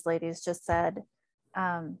of these ladies just said.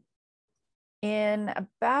 In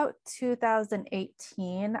about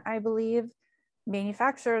 2018, I believe,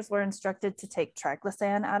 manufacturers were instructed to take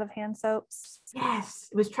triclosan out of hand soaps. Yes,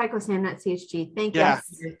 it was triclosan, not CHG. Thank you. Yeah.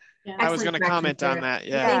 Yeah. I was going to comment on that.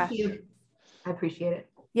 Yeah. Thank you. I appreciate it.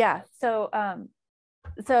 Yeah. So,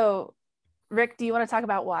 so Rick, do you want to talk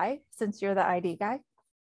about why, since you're the ID guy?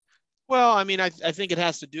 Well, I mean, I think it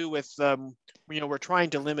has to do with, you know, we're trying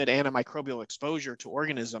to limit antimicrobial exposure to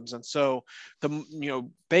organisms. And so, you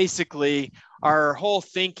know, basically our whole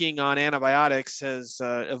thinking on antibiotics has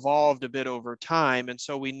evolved a bit over time. And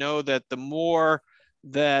so we know that the more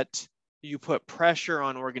that you put pressure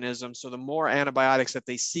on organisms, so the more antibiotics that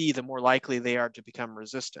they see, the more likely they are to become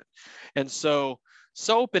resistant. And so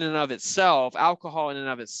soap in and of itself, alcohol in and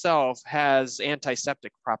of itself, has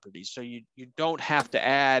antiseptic properties. So you don't have to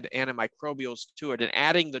add antimicrobials to it, and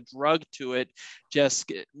adding the drug to it just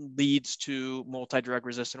leads to multi-drug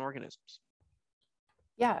resistant organisms.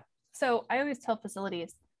 Yeah. So I always tell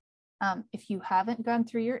facilities, if you haven't gone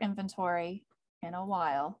through your inventory in a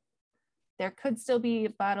while, there could still be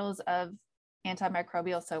bottles of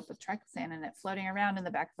antimicrobial soap with triclosan in it floating around in the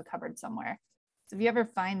back of a cupboard somewhere. So if you ever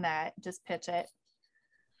find that, just pitch it.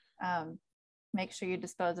 Make sure you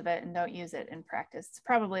dispose of it and don't use it in practice. It's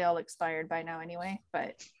probably all expired by now anyway,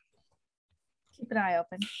 but keep an eye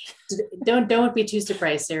open. Don't be too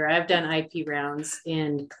surprised, Sarah. I've done IP rounds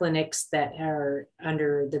in clinics that are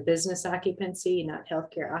under the business occupancy, not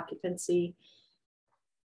healthcare occupancy.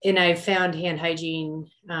 And I found hand hygiene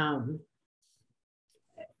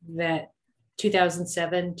that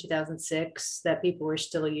 2007, 2006 that people were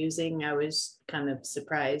still using. I was kind of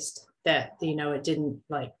surprised that, you know, it didn't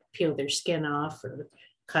like peel their skin off or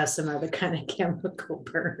cause some other kind of chemical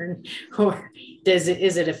burn, or is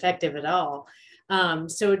it effective at all?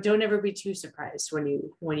 So don't ever be too surprised when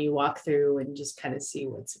you walk through and just kind of see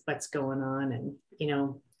what's going on, and, you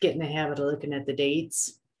know, get in the habit of looking at the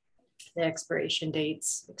dates, the expiration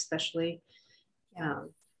dates, especially.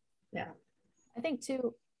 Yeah. I think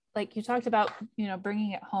too, like you talked about, you know,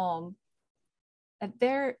 bringing it home.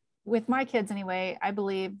 There, with my kids anyway, I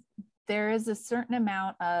believe there is a certain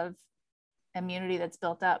amount of immunity that's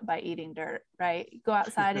built up by eating dirt, right? You go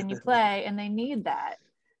outside and you play, and they need that.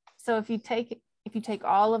 So if you take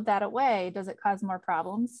all of that away, does it cause more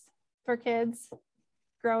problems for kids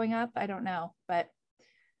growing up? I don't know, but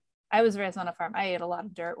I was raised on a farm. I ate a lot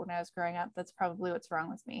of dirt when I was growing up. That's probably what's wrong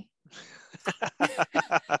with me.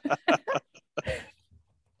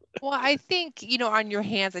 Well, I think, you know, on your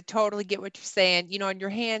hands, I totally get what you're saying. You know, on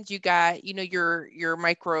your hands, you got, you know, your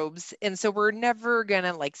microbes. And so we're never going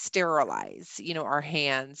to like sterilize, you know, our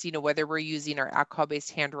hands, you know, whether we're using our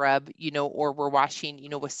alcohol-based hand rub, you know, or we're washing, you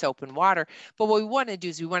know, with soap and water. But what we want to do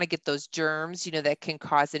is we want to get those germs, you know, that can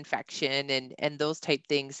cause infection and those type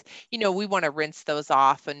things. You know, we want to rinse those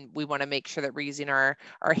off, and we want to make sure that we're using our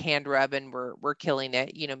hand rub and we're killing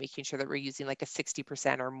it, you know, making sure that we're using like a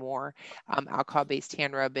 60% or more alcohol-based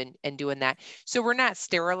hand rub and doing that. So we're not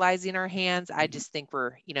sterilizing our hands. I just think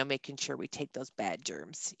we're, you know, making sure we take those bad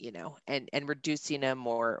germs, you know, and reducing them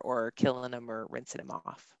or killing them or rinsing them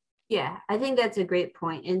off. Yeah, I think that's a great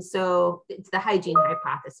point. And so it's the hygiene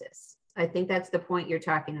hypothesis. I think that's the point you're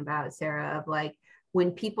talking about, Sarah, of like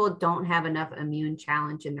when people don't have enough immune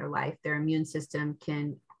challenge in their life, their immune system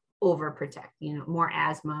can overprotect, you know, more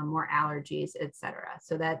asthma, more allergies, etc.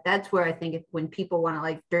 So that's where I think when people want to,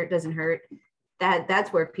 like, dirt doesn't hurt,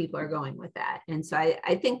 that's where people are going with that. And so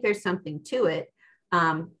I think there's something to it.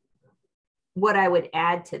 What I would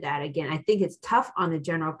add to that, again, I think it's tough on the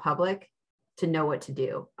general public to know what to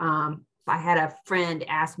do. I had a friend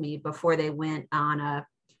ask me before they went on a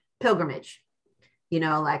pilgrimage, you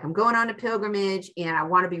know, like, I'm going on a pilgrimage and I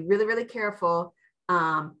want to be really, really careful.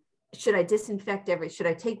 Should I disinfect should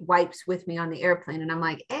I take wipes with me on the airplane? And I'm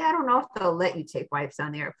like, hey, I don't know if they'll let you take wipes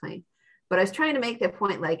on the airplane. But I was trying to make that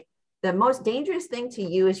point, like, the most dangerous thing to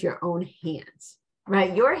you is your own hands,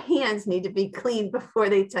 right? Your hands need to be clean before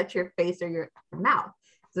they touch your face or your mouth.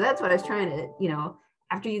 So that's what I was trying to, you know,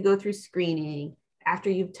 after you go through screening, after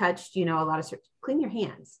you've touched, you know, a lot of, clean your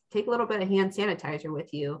hands, take a little bit of hand sanitizer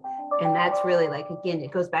with you. And that's really, like, again,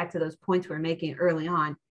 it goes back to those points we were making early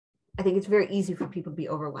on. I think it's very easy for people to be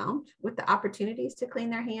overwhelmed with the opportunities to clean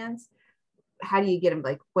their hands. How do you get them,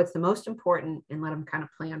 like, what's the most important, and let them kind of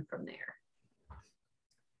plan from there.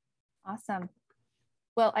 Awesome.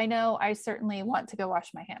 Well, I know I certainly want to go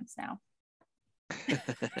wash my hands now.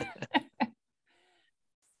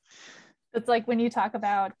 It's like when you talk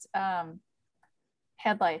about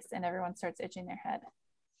head lice and everyone starts itching their head.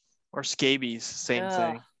 Or scabies, same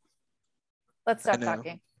thing. Let's stop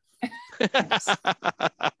talking. Is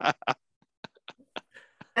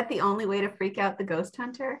that the only way to freak out the ghost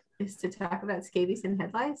hunter, is to talk about scabies and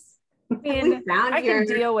head lice? I mean, I can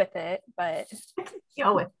deal with it, but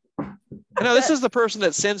deal with. I know this is the person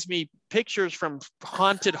that sends me pictures from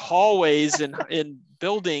haunted hallways in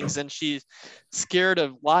buildings, and she's scared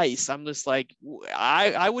of lice. I'm just like,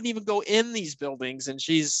 I wouldn't even go in these buildings, and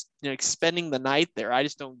she's, you know, spending the night there. I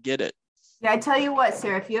just don't get it. Yeah, I tell you what,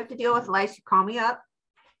 Sarah, if you have to deal with lice, you call me up.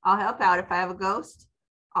 I'll help out. If I have a ghost,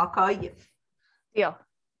 I'll call you. Deal.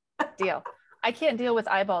 I can't deal with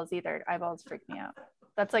eyeballs either. Eyeballs freak me out.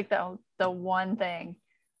 That's like the one thing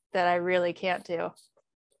that I really can't do.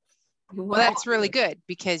 Well, that's really good,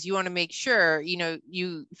 because you want to make sure, you know,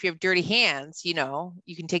 if you have dirty hands, you know,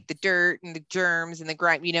 you can take the dirt and the germs and the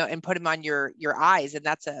grime, you know, and put them on your eyes, and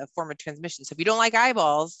that's a form of transmission. So if you don't like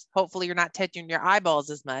eyeballs, hopefully you're not touching your eyeballs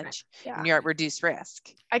as much, and you're at reduced risk.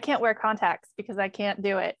 I can't wear contacts because I can't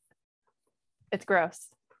do it. It's gross.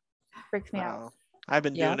 Freaks me out. I've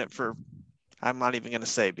been doing it for, I'm not even going to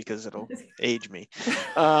say because it'll age me.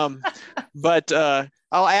 But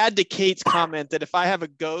I'll add to Kate's comment that if I have a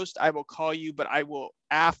ghost, I will call you, but I will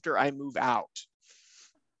after I move out.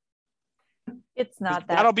 It's not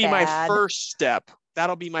that That'll be bad. my first step.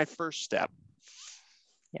 That'll be my first step.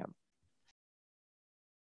 Yeah.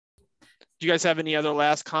 Do you guys have any other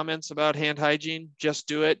last comments about hand hygiene? Just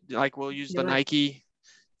do it. Like, we'll use the Nike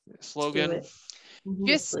slogan.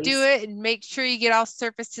 Just do it, and make sure you get all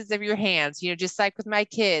surfaces of your hands, you know, just like with my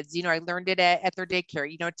kids, you know, I learned it at their daycare,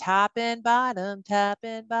 you know, top and bottom,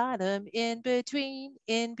 in between,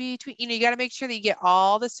 you know, you got to make sure that you get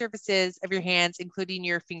all the surfaces of your hands, including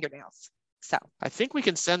your fingernails. So I think we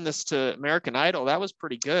can send this to American Idol. That was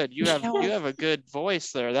pretty good. You have a good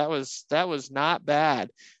voice there. That was not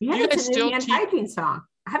bad. Yeah, you it's a new hand hygiene song.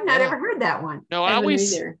 I have not ever heard that one. No,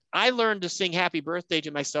 I learned to sing Happy Birthday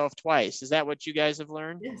to myself twice. Is that what you guys have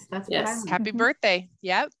learned? Yes, that's what I learned. Happy birthday.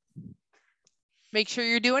 Yep. Make sure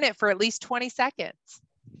you're doing it for at least 20 seconds.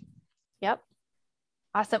 Yep.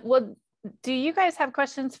 Awesome. Well, do you guys have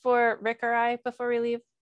questions for Rick or I before we leave?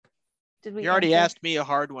 Did we? You already asked me a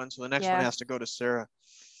hard one, so the next one has to go to Sarah.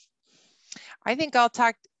 I think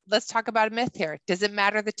let's talk about a myth here. Does it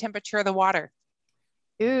matter the temperature of the water?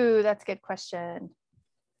 Ooh, that's a good question.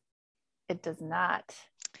 It does not.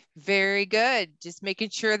 Very good. Just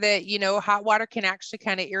making sure that, you know, hot water can actually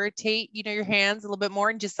kind of irritate, you know, your hands a little bit more.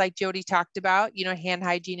 And just like Jody talked about, you know, hand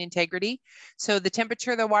hygiene integrity. So the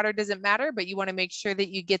temperature of the water doesn't matter, but you want to make sure that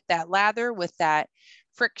you get that lather with that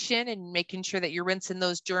friction, and making sure that you're rinsing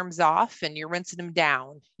those germs off and you're rinsing them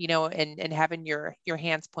down, you know, and having your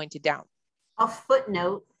hands pointed down. I'll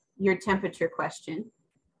footnote your temperature question.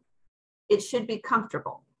 It should be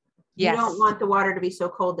comfortable. Yes. You don't want the water to be so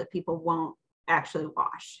cold that people won't actually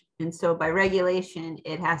wash. And so by regulation,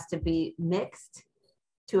 it has to be mixed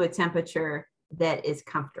to a temperature that is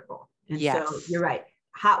comfortable. And so you're right.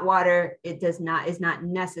 Hot water, is not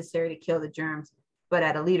necessary to kill the germs, but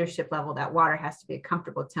at a leadership level, that water has to be a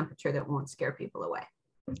comfortable temperature that won't scare people away.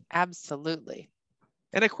 Absolutely.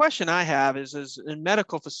 And a question I have is in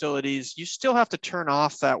medical facilities, you still have to turn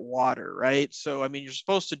off that water, right? So, I mean, you're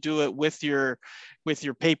supposed to do it with your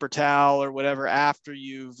paper towel or whatever after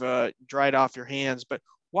you've dried off your hands. But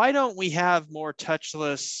why don't we have more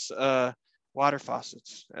touchless water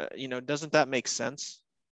faucets? Doesn't that make sense?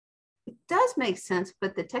 It does make sense,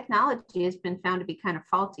 but the technology has been found to be kind of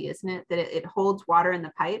faulty, isn't it? That it holds water in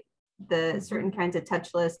the pipe. The certain kinds of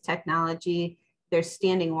touchless technology, there's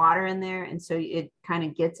standing water in there. And so it kind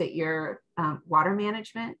of gets at your water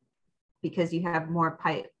management because you have more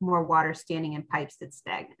water standing in pipes that's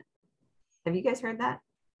stagnant. Have you guys heard that?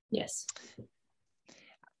 Yes.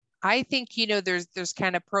 I think, there's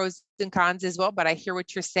kind of pros and cons as well, but I hear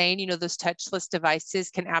what you're saying. Those touchless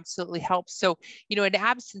devices can absolutely help. So, in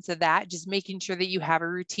absence of that, just making sure that you have a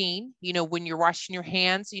routine, when you're washing your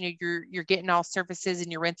hands, you're getting all surfaces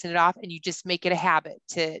and you're rinsing it off, and you just make it a habit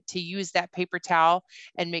to use that paper towel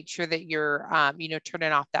and make sure that you're,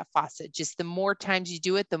 turning off that faucet. Just the more times you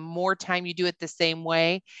do it, the more time you do it the same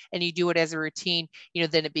way, and you do it as a routine,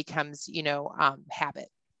 then it becomes, habit.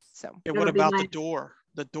 So yeah, what about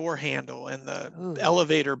the door handle and the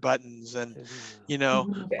elevator buttons and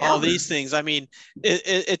all these things? I mean,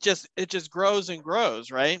 it just grows and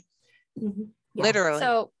grows, right? Mm-hmm. Yeah. Literally.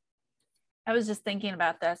 So I was just thinking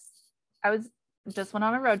about this. I just went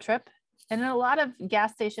on a road trip, and in a lot of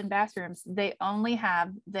gas station bathrooms, they only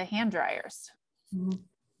have the hand dryers. Mm-hmm.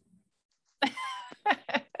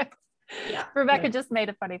 Yeah. Rebecca just made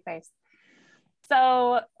a funny face.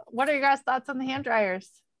 So what are your guys' thoughts on the hand dryers?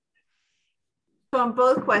 So on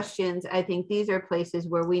both questions, I think these are places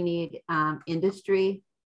where we need industry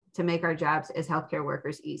to make our jobs as healthcare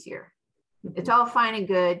workers easier. It's all fine and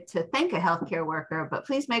good to thank a healthcare worker, but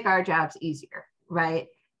please make our jobs easier, right?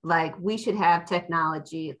 Like we should have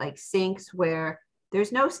technology like sinks where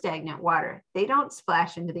there's no stagnant water. They don't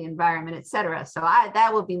splash into the environment, et cetera. So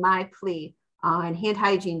that will be my plea on Hand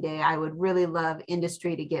Hygiene Day. I would really love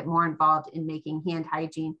industry to get more involved in making hand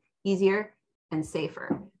hygiene easier and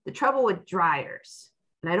safer. The trouble with dryers,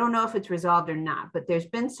 and I don't know if it's resolved or not, but there's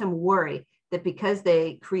been some worry that because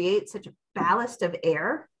they create such a ballast of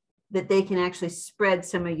air, that they can actually spread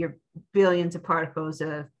some of your billions of particles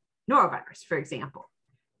of norovirus, for example.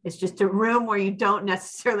 It's just a room where you don't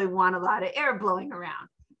necessarily want a lot of air blowing around.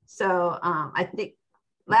 So I think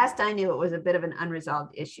last I knew it was a bit of an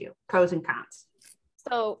unresolved issue, pros and cons.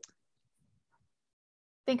 So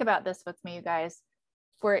think about this with me, you guys.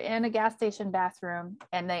 We're in a gas station bathroom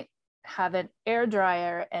and they have an air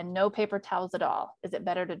dryer and no paper towels at all. Is it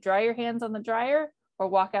better to dry your hands on the dryer or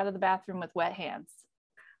walk out of the bathroom with wet hands?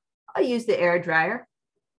 I'll use the air dryer.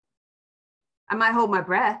 I might hold my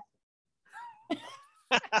breath. I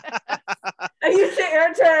use the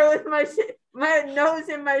air dryer with my nose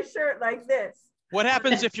in my shirt like this. What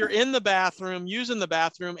happens if you're in the bathroom, using the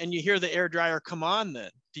bathroom, and you hear the air dryer come on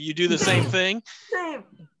then? Do you do the same thing? Same.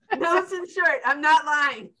 Nose and shirt. I'm not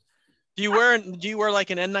lying. Do you wear like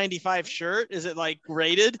an N95 shirt? Is it like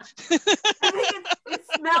rated? I think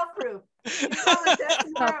it's smell proof.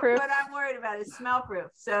 That's what I'm worried about is smell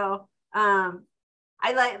proof. So I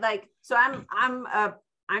so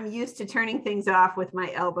I'm used to turning things off with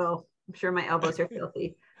my elbow. I'm sure my elbows are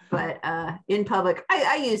filthy, but in public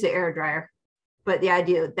I use the air dryer. But the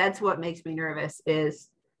idea, that's what makes me nervous, is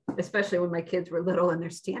especially when my kids were little and they're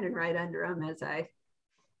standing right under them as I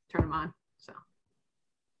turn them on. So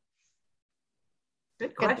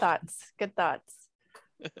good thoughts.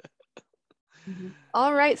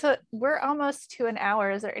 All right, so we're almost to an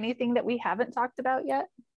hour. Is there anything that we haven't talked about yet?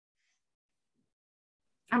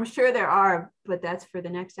 I'm sure there are, but that's for the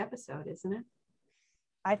next episode, isn't it?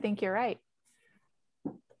 I think you're right.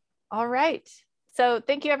 All right, so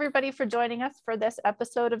thank you everybody for joining us for this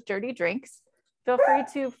episode of Dirty Drinks. Feel free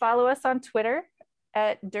to follow us on Twitter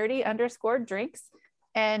at dirty_drinks.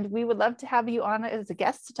 And we would love to have you on as a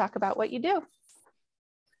guest to talk about what you do.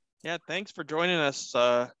 Yeah, thanks for joining us.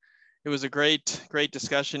 It was a great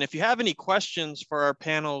discussion. If you have any questions for our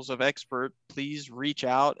panels of experts, please reach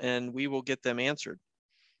out and we will get them answered.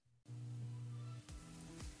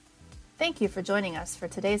 Thank you for joining us for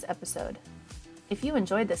today's episode. If you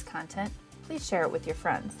enjoyed this content, please share it with your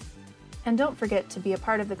friends. And don't forget to be a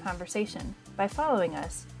part of the conversation by following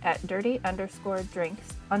us at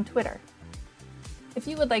dirty_drinks on Twitter. If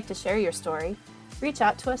you would like to share your story, reach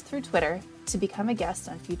out to us through Twitter to become a guest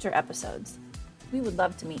on future episodes. We would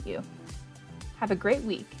love to meet you. Have a great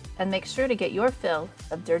week and make sure to get your fill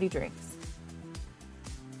of dirty drinks.